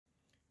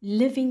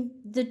living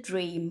the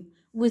dream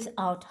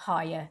without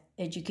higher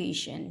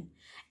education.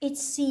 It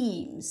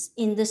seems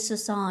in this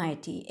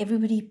society,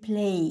 everybody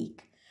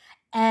plague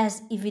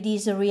as if it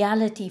is a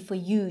reality for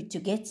you to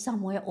get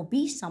somewhere or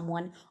be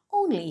someone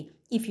only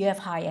if you have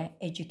higher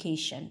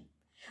education.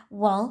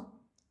 Well,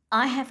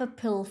 I have a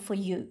pill for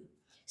you.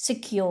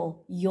 Secure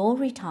your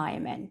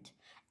retirement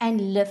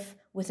and live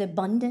with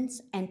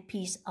abundance and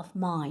peace of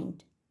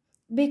mind.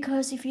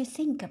 Because if you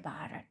think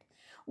about it,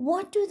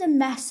 what do the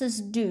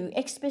masses do,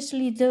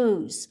 especially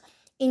those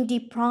in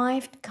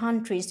deprived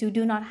countries who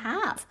do not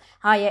have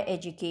higher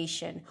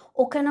education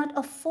or cannot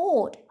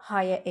afford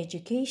higher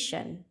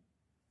education?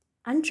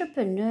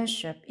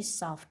 Entrepreneurship is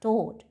self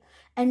taught,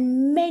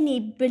 and many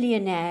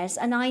billionaires,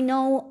 and I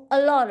know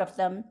a lot of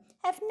them,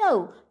 have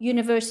no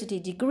university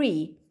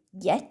degree,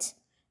 yet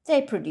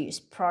they produce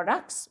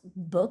products,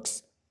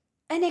 books,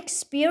 and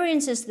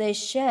experiences they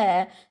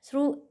share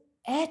through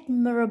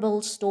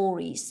admirable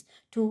stories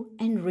to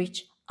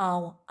enrich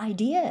our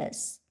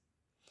ideas.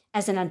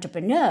 As an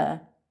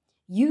entrepreneur,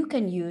 you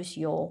can use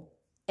your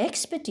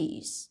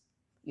expertise,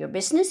 your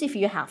business if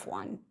you have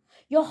one,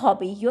 your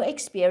hobby, your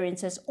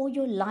experiences, or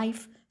your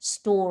life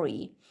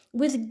story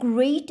with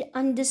great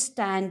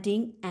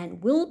understanding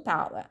and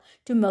willpower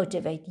to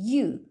motivate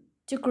you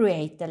to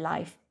create the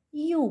life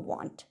you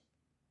want.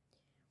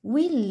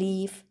 We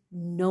leave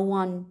no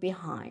one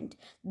behind.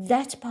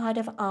 That's part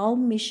of our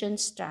mission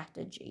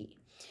strategy.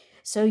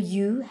 So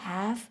you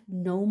have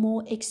no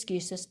more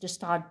excuses to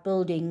start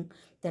building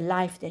the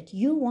life that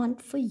you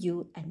want for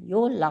you and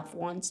your loved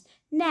ones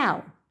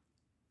now.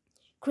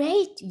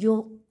 Create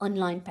your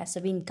online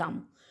passive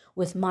income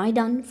with my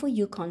done for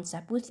you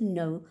concept with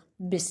no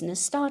business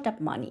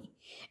startup money.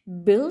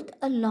 Build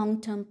a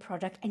long term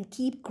product and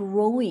keep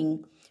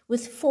growing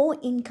with four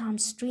income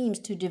streams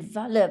to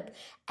develop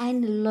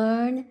and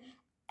learn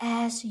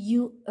as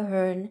you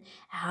earn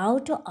how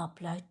to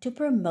upload to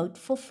promote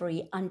for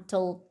free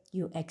until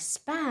you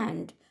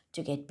expand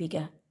to get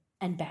bigger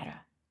and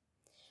better.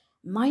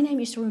 My name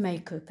is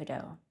Rumei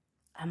Cupido.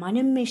 I'm on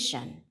a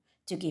mission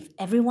to give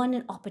everyone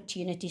an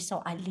opportunity,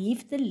 so I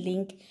leave the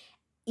link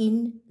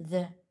in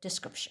the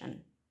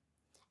description.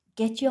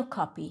 Get your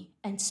copy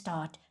and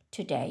start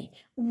today.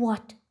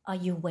 What are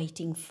you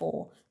waiting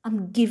for?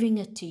 I'm giving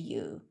it to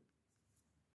you.